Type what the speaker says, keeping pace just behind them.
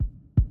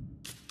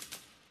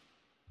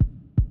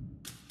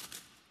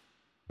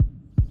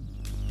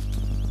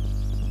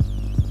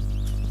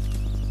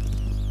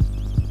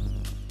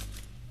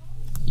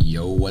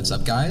Yo, what's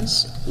up,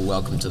 guys?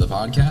 Welcome to the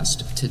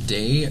podcast.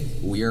 Today,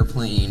 we are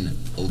playing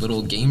a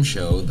little game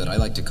show that I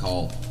like to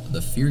call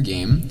the Fear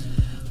Game.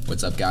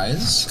 What's up,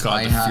 guys?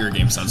 God, Fear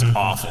Game sounds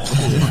awful.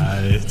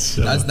 Yeah,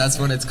 that's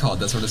what it's called.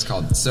 That's what it's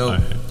called. So,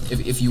 right.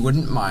 if you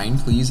wouldn't mind,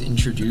 please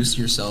introduce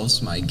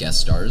yourselves, my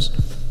guest stars.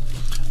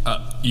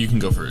 You can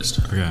go first.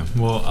 Okay.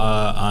 Well,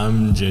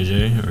 I'm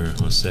JJ,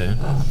 or let's say,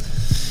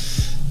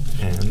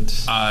 and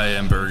I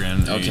am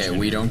Bergen. Okay,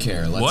 we don't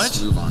care. Let's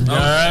What? move on. Oh. all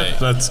right,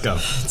 Okay. let's go.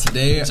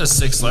 Today, It's a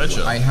sick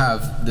slideshow. I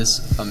have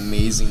this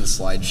amazing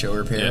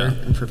slideshow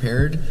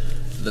prepared.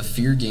 The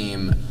Fear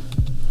Game,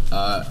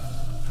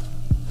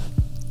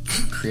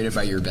 created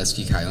by your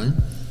bestie Kyler.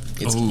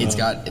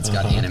 It's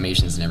got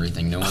animations and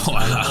everything. No one's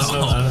I don't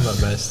know about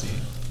bestie.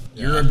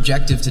 Your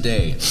objective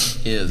today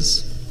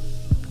is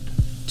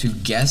to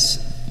guess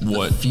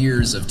What? the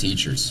fears of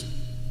teachers.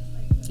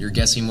 You're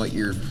guessing what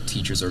your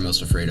teachers are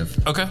most afraid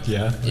of. Okay.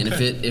 Yeah. And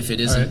okay. if it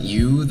isn't Alright.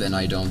 you, then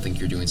I don't think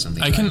you're doing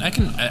something. I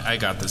right.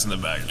 got this in the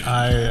bag, dude.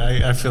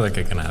 I feel like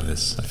I can have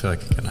this.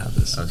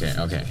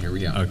 Okay, here we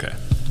go. Okay.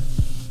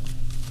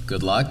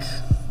 Good luck.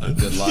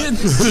 Good luck.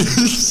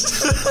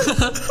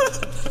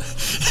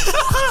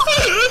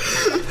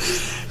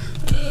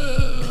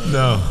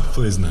 No,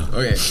 please no.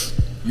 Okay.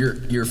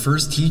 Your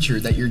first teacher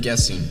that you're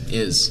guessing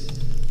is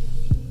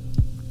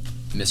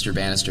Mr.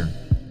 Bannister.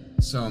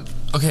 So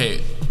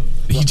Okay.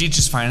 He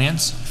teaches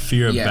finance,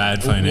 Fear of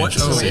bad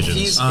financial so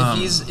decisions. if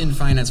he's in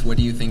finance, what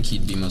do you think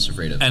he'd be most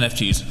afraid of?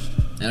 NFTs.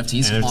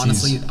 NFTs?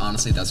 NFTs.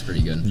 Honestly, that's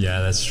pretty good. Yeah,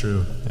 that's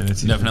true. And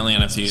it's Definitely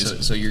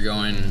NFTs. So you're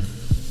going.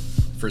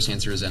 First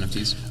answer is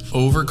NFTs.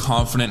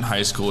 Overconfident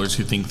high schoolers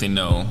who think they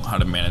know how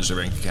to manage their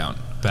bank account.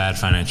 bad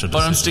financial But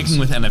I'm decisions. sticking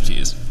with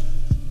NFTs.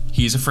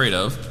 He's afraid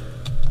of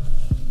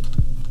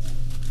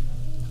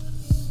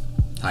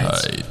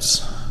Heights.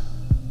 heights.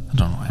 I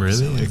don't know why.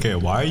 Really? Okay.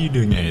 Why are you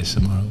doing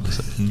ASMR all of a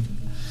sudden?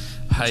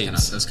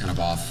 Heights. That's kind of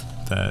off.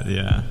 That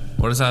yeah.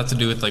 What does that have to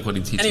do with like what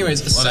he teaches?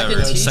 Anyways,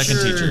 Whatever. second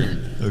teacher.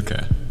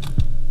 Okay.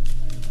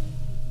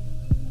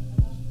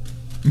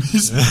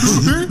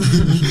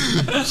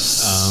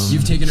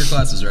 You've taken her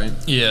classes, right?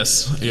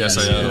 Yes. Yes,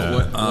 I So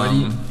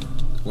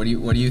have. what do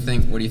you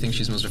think? What do you think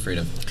she's most afraid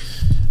of?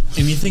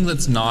 Anything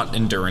that's not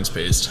endurance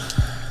based.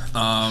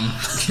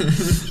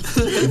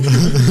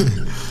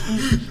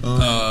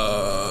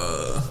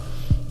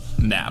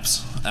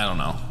 Naps. I don't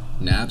know.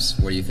 Naps.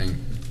 What do you think?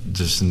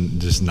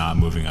 Just not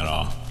moving at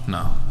all.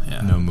 No.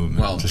 Yeah. No movement.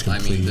 Well, just I mean,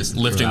 complete this-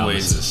 Lifting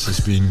paralysis.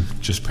 Just being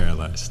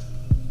paralyzed.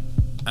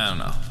 I don't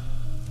know.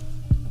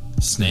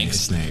 Snakes.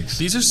 Snakes.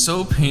 These are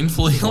so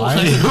painfully.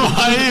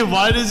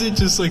 Why does it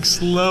just like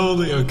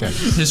slowly? Okay.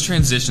 His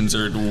transitions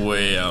are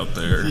way out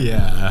there.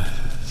 Yeah.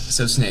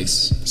 So snakes.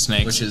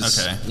 Snakes, Which is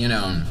okay.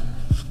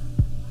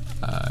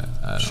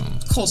 I don't.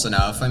 Close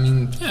enough. I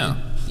mean. Yeah.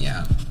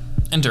 Yeah.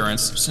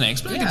 Endurance.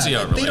 Snakes. But I can see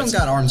how it they relates.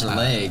 don't got arms or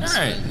legs.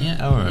 all right. but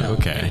yeah. All right,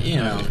 okay. You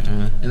know.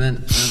 Okay. And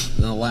then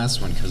the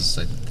last one, because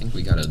I think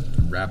we gotta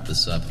wrap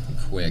this up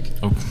quick.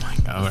 Oh my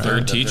god. all right.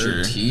 Third The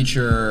teacher. third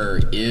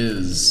teacher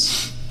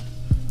is.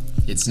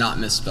 It's not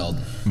misspelled.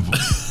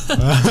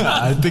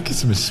 I think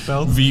it's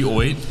misspelled.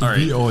 V8. All right.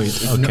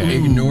 V8. Okay.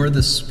 Ignore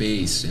the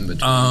space in between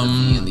the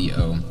V and the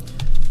O.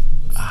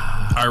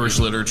 Irish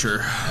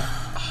literature.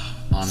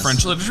 Honestly.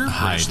 French literature.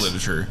 Heights. British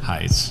literature.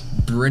 Heights.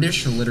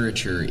 British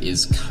literature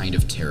is kind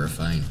of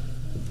terrifying.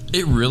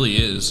 It really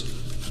is.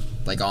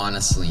 Like,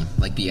 honestly.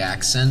 Like, the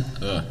accent.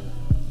 Ugh.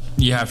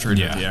 You have to read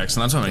Yeah. the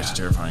accent. That's what makes it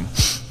terrifying.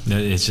 No,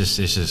 it's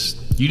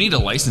just. You need a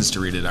license to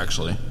read it,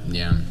 actually.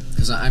 Yeah.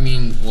 Because, I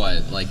mean,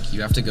 what? Like,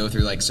 you have to go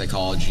through, like,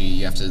 psychology.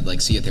 You have to,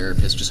 like, see a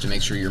therapist just to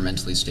make sure you're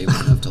mentally stable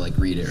enough to, like,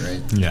 read it,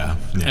 right? Yeah.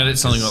 And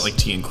it's something about like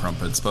tea and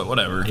crumpets, but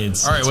whatever. All right,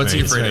 It's what's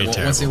he very- afraid it's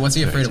of? very What's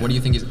he afraid of? What do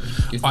you think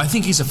he's... I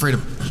think he's afraid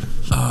of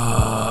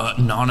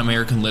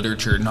non-American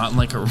literature, not in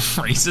like a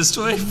racist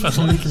way, but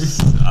like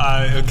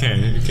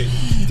Okay.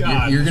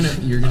 God. You're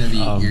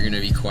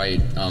gonna be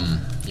quite...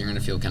 you're gonna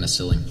feel kind of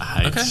silly.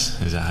 Heights.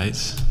 Is it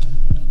heights?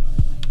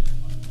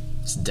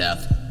 It's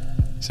death.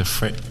 He's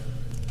afraid.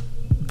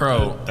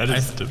 bro, That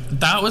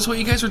that was what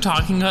you guys were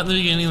talking about at the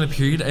beginning of the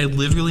period. I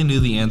literally knew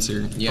the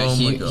answer. Yeah, oh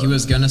my God. he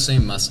was gonna say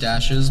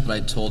mustaches, but I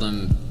told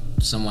him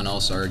someone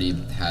else already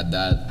had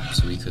that,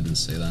 so he couldn't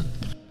say that.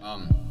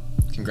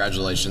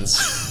 Congratulations.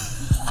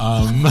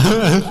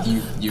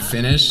 You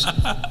finished.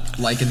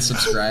 Like and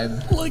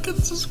subscribe. Like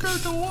and subscribe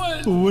to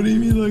what? What do you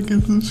mean like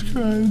and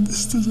subscribe?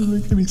 This doesn't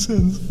make any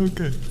sense.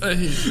 Okay. I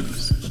hate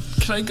this.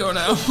 Can I go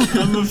now?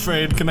 I'm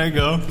afraid. Can I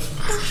go?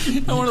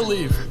 I want to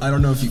leave. I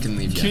don't know if you can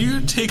leave yet. Can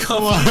you take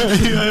off? Why?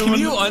 Can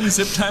you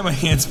unzip tie my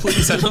hands,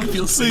 please? I don't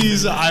feel safe.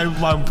 Please, I'm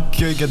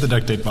get the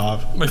duct tape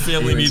off. My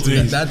family needs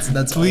me. That's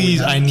all we Please,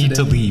 have I need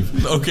to today.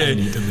 leave. Okay. I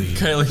need to leave.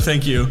 Kylie,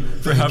 thank you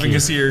for having you.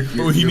 us here.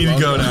 But we You're need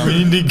to go welcome. now.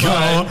 We need to go.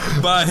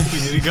 Bye. Bye. We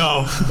need to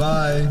go.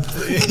 Bye.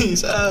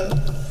 Please.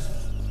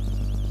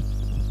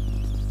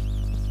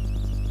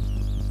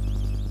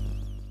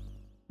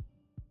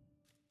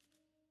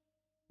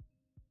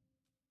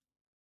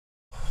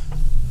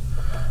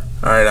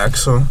 Alright,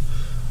 Axel.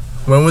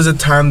 When was the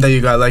time that you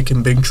got like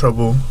in big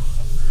trouble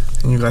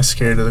and you got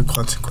scared of the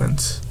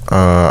consequence?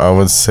 I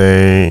would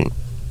say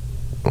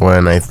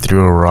when I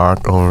threw a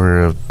rock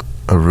over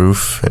a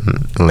roof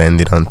and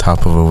landed on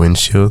top of a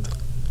windshield.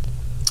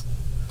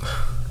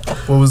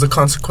 What was the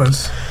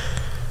consequence?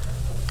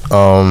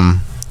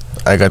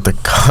 I got the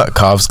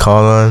cops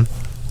called on,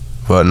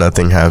 but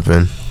nothing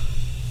happened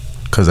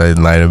because I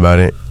lied about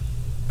it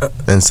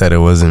and said it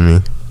wasn't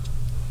me.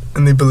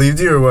 And they believed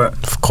you or what?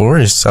 Of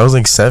course, I was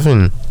like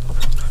 7.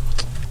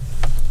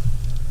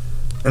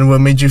 And what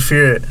made you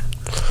fear it?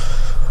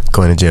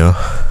 Going to jail.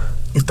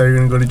 You thought you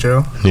were going to go to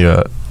jail?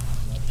 Yeah.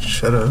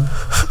 Shut up.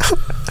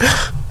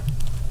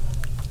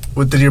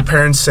 What did your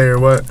parents say or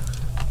what?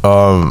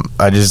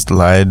 I just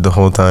lied the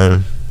whole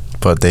time,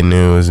 but they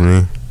knew it was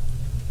me.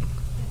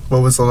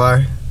 What was the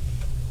lie?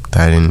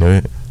 That I didn't do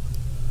it.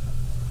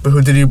 But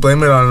who did you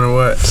blame it on or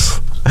what?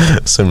 I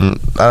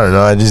don't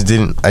know, I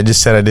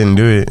just said I didn't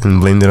do it and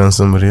blamed it on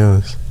somebody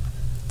else.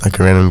 Like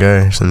a random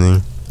guy or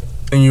something.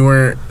 And you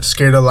weren't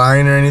scared of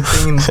lying or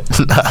anything?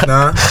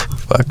 Nah?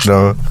 Fuck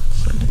no.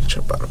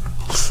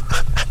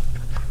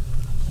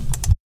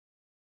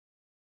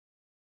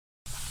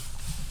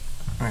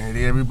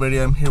 Alrighty, everybody,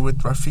 I'm here with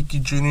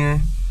Rafiki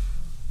Jr.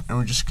 And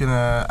we're just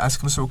gonna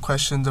ask him some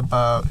questions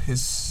about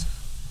his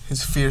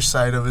fear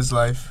side of his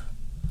life.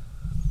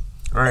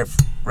 Alright,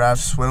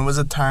 Rafs, when was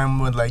a time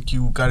when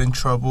you got in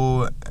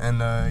trouble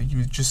and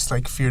you just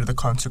feared the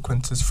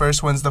consequences?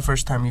 First, when's the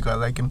first time you got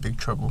in big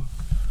trouble?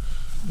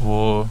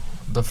 Well,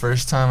 the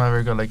first time I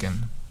ever got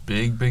in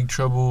big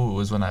trouble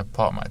was when I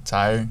popped my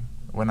tire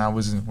when I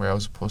wasn't where I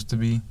was supposed to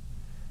be.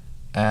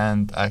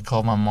 And I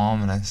called my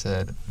mom and I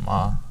said,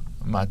 "Ma,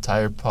 my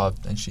tire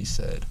popped," and she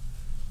said,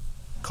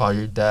 "Call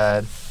your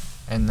dad."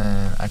 And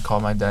then I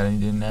called my dad and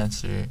he didn't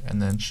answer,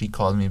 and then she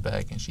called me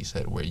back and she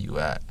said, "Where you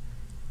at?"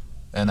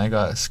 And I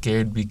got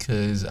scared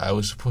because I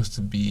was supposed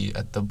to be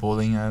at the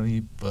bowling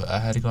alley, but I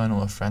had to go into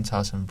a friend's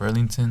house in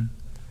Burlington,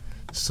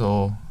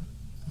 so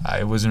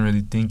I wasn't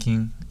really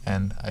thinking,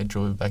 and I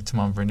drove it back to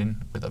Mount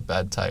Vernon with a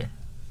bad tire.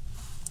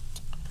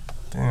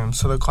 Damn,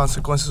 so the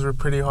consequences were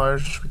pretty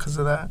harsh because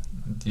of that?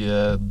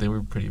 Yeah, they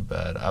were pretty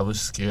bad. I was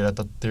scared. I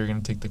thought they were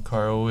going to take the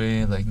car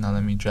away, not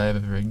let me drive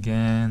ever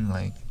again,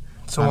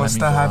 So once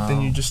that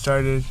happened, you just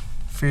started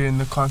fearing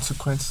the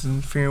consequences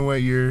and fearing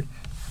what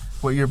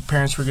your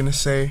parents were gonna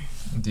say.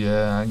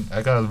 Yeah,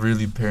 I got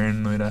really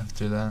paranoid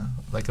after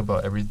that,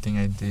 about everything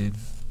I did.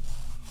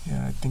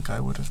 Yeah, I think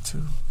I would have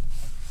too.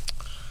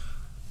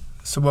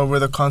 So what were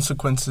the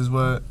consequences?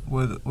 What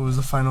was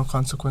the final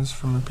consequence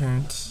from your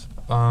parents?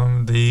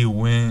 They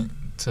went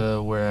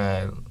to where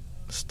I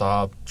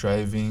stopped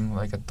driving,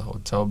 at the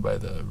hotel by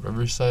the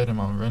riverside in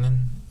Mount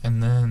Vernon,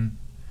 and then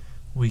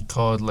we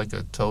called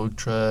a tow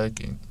truck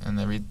and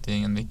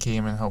everything, and they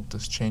came and helped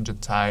us change a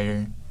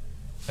tire,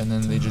 and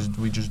then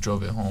we just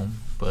drove it home.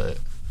 But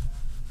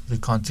the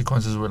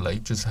consequences were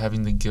just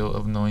having the guilt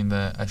of knowing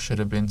that I should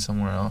have been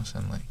somewhere else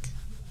and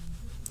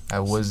I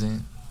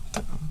wasn't.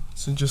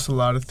 So just a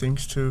lot of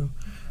things too,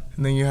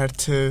 and then you had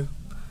to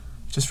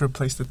just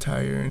replace the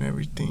tire and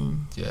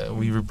everything. Yeah,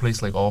 we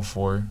replaced all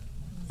 4.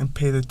 And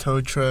pay the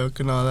tow truck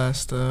and all that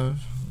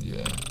stuff.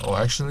 Yeah. Oh,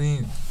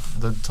 actually,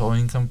 the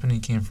towing company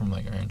came from our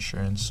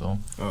insurance, so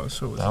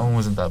that one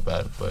wasn't that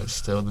bad. But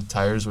still, the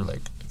tires were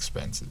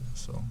expensive.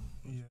 So.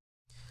 Yeah.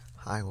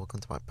 Hi, welcome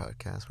to my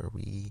podcast where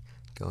we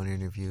go and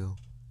interview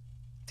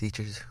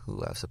teachers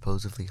who have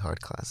supposedly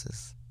hard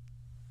classes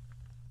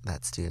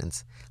that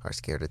students are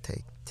scared to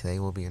take. Today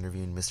we'll be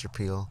interviewing Mr.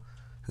 Peel,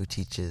 who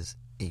teaches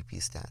AP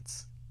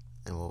Stats,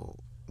 and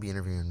we'll be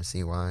interviewing him to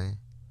see why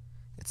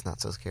it's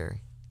not so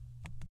scary.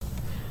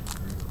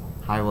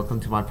 Hi, welcome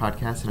to my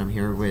podcast, and I'm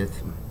here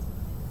with...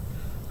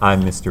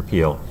 I'm Mr.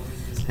 Peel.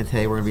 And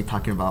today we're going to be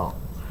talking about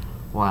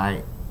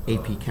why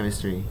AP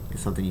Chemistry is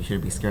something you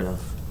shouldn't be scared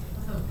of.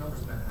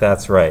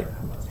 That's right.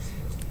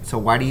 So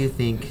why do you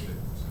think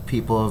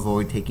people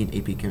avoid taking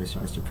AP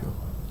Chemistry, Mr. Peel?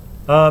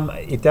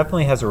 It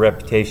definitely has a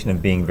reputation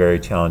of being a very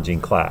challenging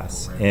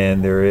class,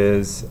 and there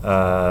is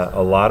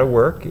a lot of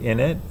work in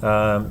it.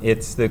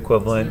 It's the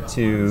equivalent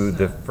to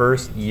the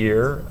first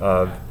year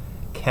of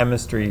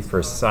chemistry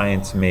for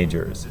science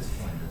majors.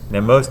 Now,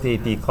 most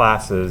AP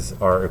classes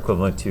are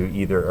equivalent to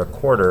either a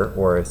quarter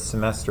or a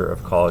semester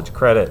of college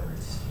credit,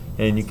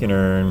 and you can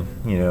earn,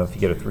 if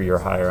you get a 3 or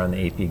higher on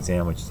the AP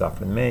exam, which is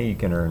offered in May, you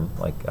can earn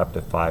up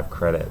to 5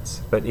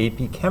 credits. But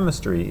AP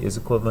Chemistry is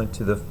equivalent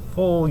to the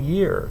full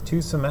year,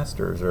 2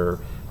 semesters or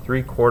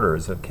 3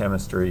 quarters of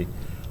chemistry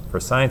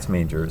for science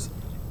majors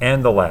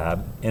and the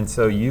lab, and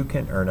so you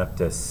can earn up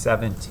to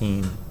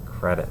 17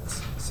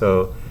 credits.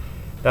 So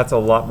that's a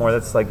lot more.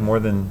 That's more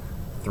than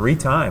 3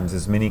 times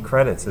as many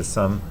credits as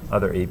some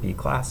other AP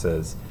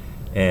classes.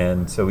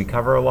 And so we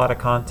cover a lot of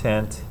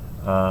content,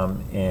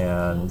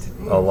 and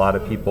a lot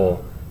of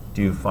people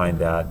do find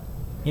that,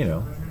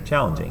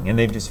 challenging. And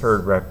they've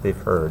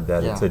heard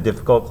that it's a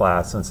difficult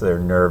class, and so they're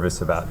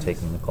nervous about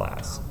taking the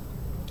class.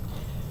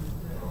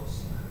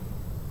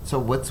 So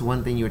what's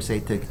one thing you would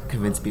say to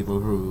convince people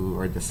who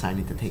are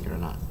deciding to take it or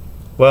not?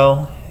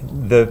 Well,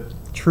 the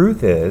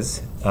truth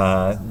is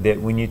that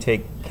when you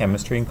take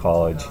chemistry in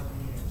college,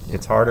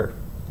 it's harder.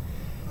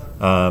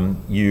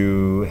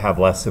 You have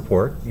less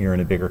support. You're in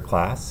a bigger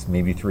class,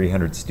 maybe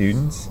 300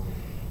 students,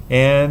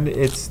 and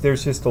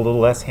there's just a little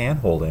less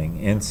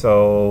hand-holding. And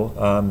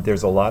so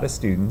there's a lot of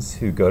students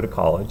who go to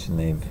college and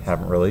they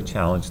haven't really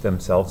challenged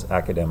themselves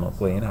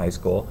academically in high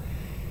school,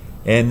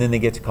 and then they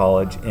get to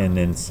college and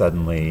then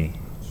suddenly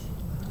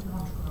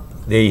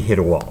they hit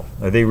a wall.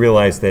 They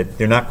realize that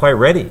they're not quite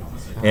ready,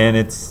 and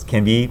it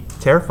can be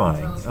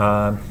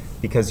terrifying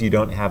because you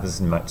don't have as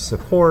much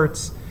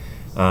support.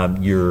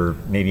 You're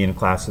maybe in a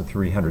class of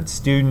 300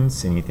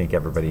 students and you think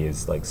everybody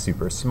is like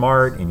super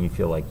smart and you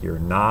feel like you're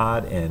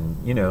not, and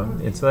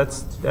and so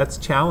that's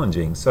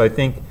challenging. So I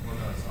think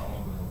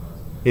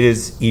it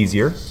is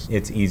easier.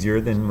 It's easier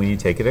than when you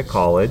take it at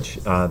college.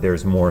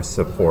 There's more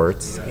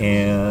supports,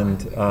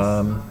 and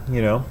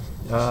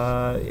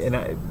and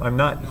I'm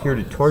not here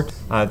to torture.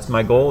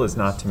 My goal is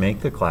not to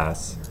make the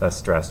class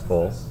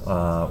stressful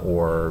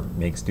or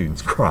make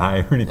students cry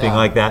or anything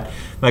like that.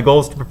 My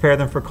goal is to prepare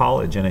them for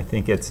college, and I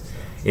think it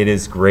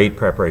is great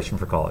preparation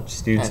for college.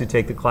 Students who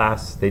take the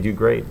class, they do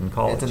great in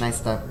college. It's a nice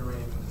step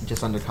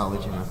just under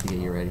college enough to get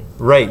you ready.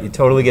 Right, it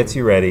totally gets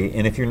you ready.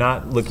 And if you're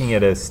not looking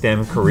at a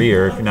STEM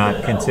career, if you're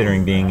not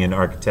considering being an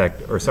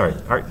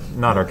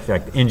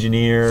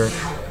engineer,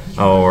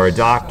 or a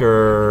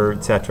doctor,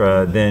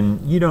 etc., then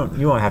you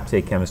won't have to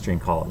take chemistry in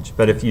college.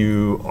 But if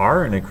you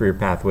are in a career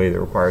pathway that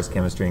requires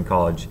chemistry in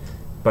college,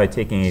 by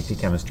taking AP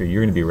chemistry,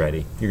 you're going to be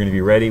ready. You're going to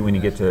be ready when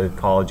you get to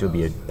college. You'll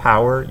be a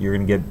power. You're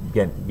going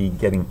to be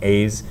getting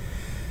A's,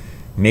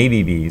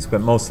 maybe B's,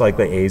 but most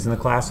likely A's in the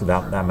class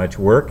without that much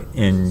work.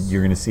 And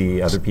you're going to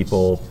see other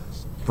people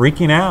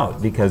freaking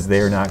out because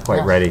they're not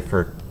quite ready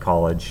for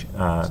college.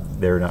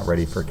 They're not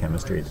ready for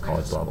chemistry at the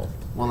college level.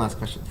 One last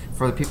question.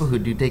 For the people who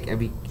do take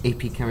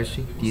AP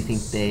chemistry, do you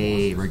think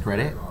they regret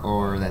it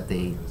or that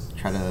they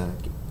try to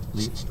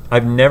leave?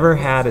 I've never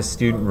had a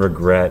student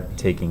regret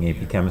taking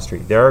AP chemistry.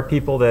 There are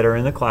people that are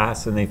in the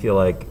class and they feel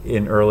like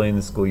early in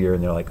the school year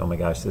and they're like, oh my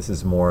gosh, this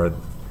is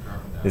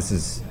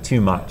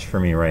too much for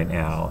me right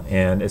now.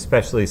 And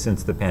especially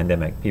since the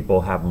pandemic,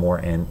 people have more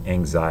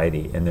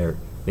anxiety and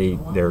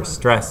they're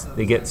stressed.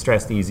 They get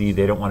stressed easy.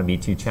 They don't want to be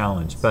too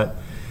challenged. But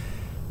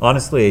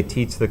honestly, I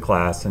teach the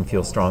class and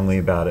feel strongly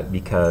about it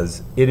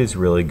because it is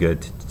really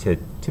good to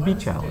be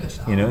challenged,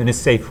 in a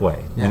safe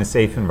way, in a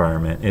safe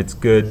environment. It's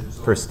good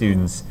for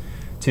students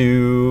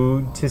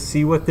to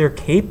see what they're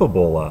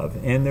capable of.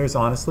 And there's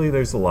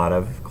a lot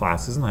of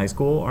classes in high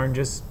school aren't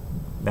just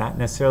that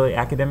necessarily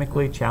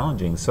academically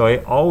challenging. So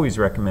I always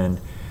recommend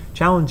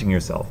challenging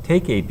yourself.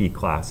 Take AP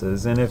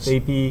classes, and if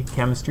AP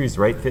chemistry is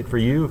the right fit for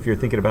you, if you're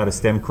thinking about a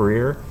STEM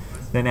career,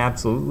 then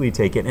absolutely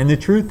take it. And the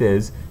truth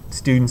is,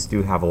 students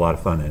do have a lot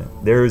of fun in it.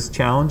 There's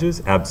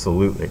challenges,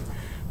 absolutely.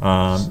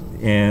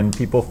 And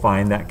people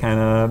find that kind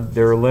of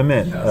their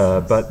limit,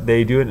 but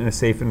they do it in a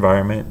safe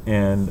environment,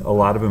 and a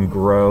lot of them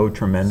grow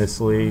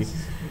tremendously.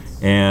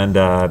 And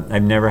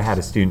I've never had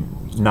a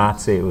student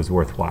not say it was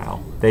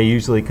worthwhile. They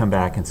usually come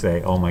back and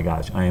say, oh my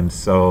gosh, I am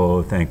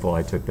so thankful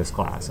I took this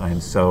class. I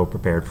am so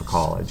prepared for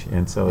college.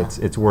 And so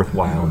it's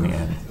worthwhile in the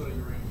end.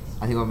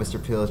 I think what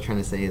Mr. Peel is trying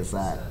to say is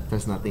that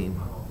there's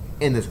nothing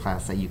in this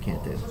class that you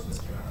can't do.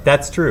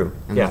 That's true.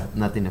 And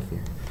nothing to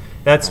fear.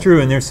 That's true,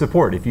 and there's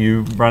support. If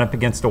you run up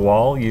against a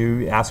wall,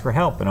 you ask for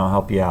help, and I'll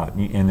help you out.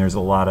 And there's a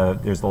lot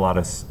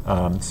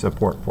of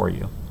support for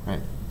you. All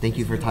right. Thank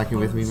you for talking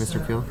with me,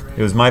 Mr. Peel.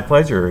 It was my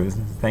pleasure.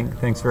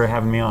 Thanks for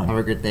having me on. Have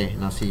a great day,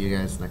 and I'll see you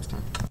guys next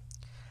time.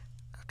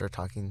 After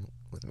talking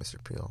with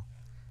Mr. Peel,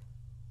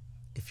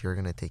 if you're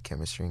gonna take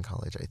chemistry in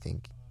college, I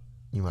think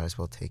you might as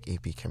well take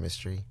AP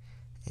chemistry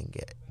and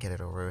get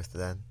it over with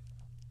then,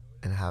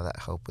 and have that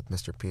help with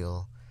Mr.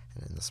 Peel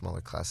and in the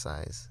smaller class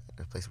size,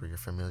 in a place where you're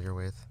familiar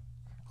with.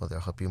 Well, they'll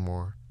help you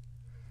more,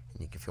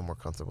 and you can feel more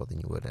comfortable than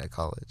you would at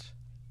college.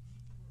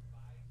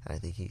 And I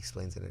think he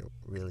explains it in a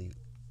really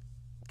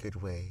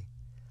good way,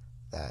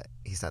 that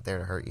he's not there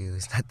to hurt you.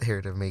 He's not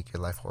there to make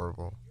your life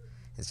horrible.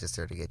 He's just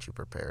there to get you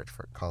prepared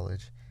for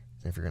college.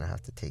 And if you're going to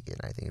have to take it,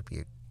 I think it'd be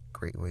a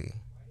great way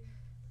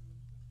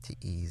to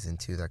ease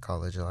into that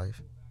college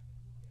life.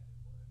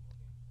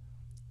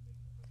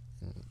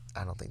 And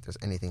I don't think there's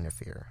anything to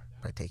fear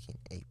by taking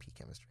AP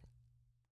chemistry.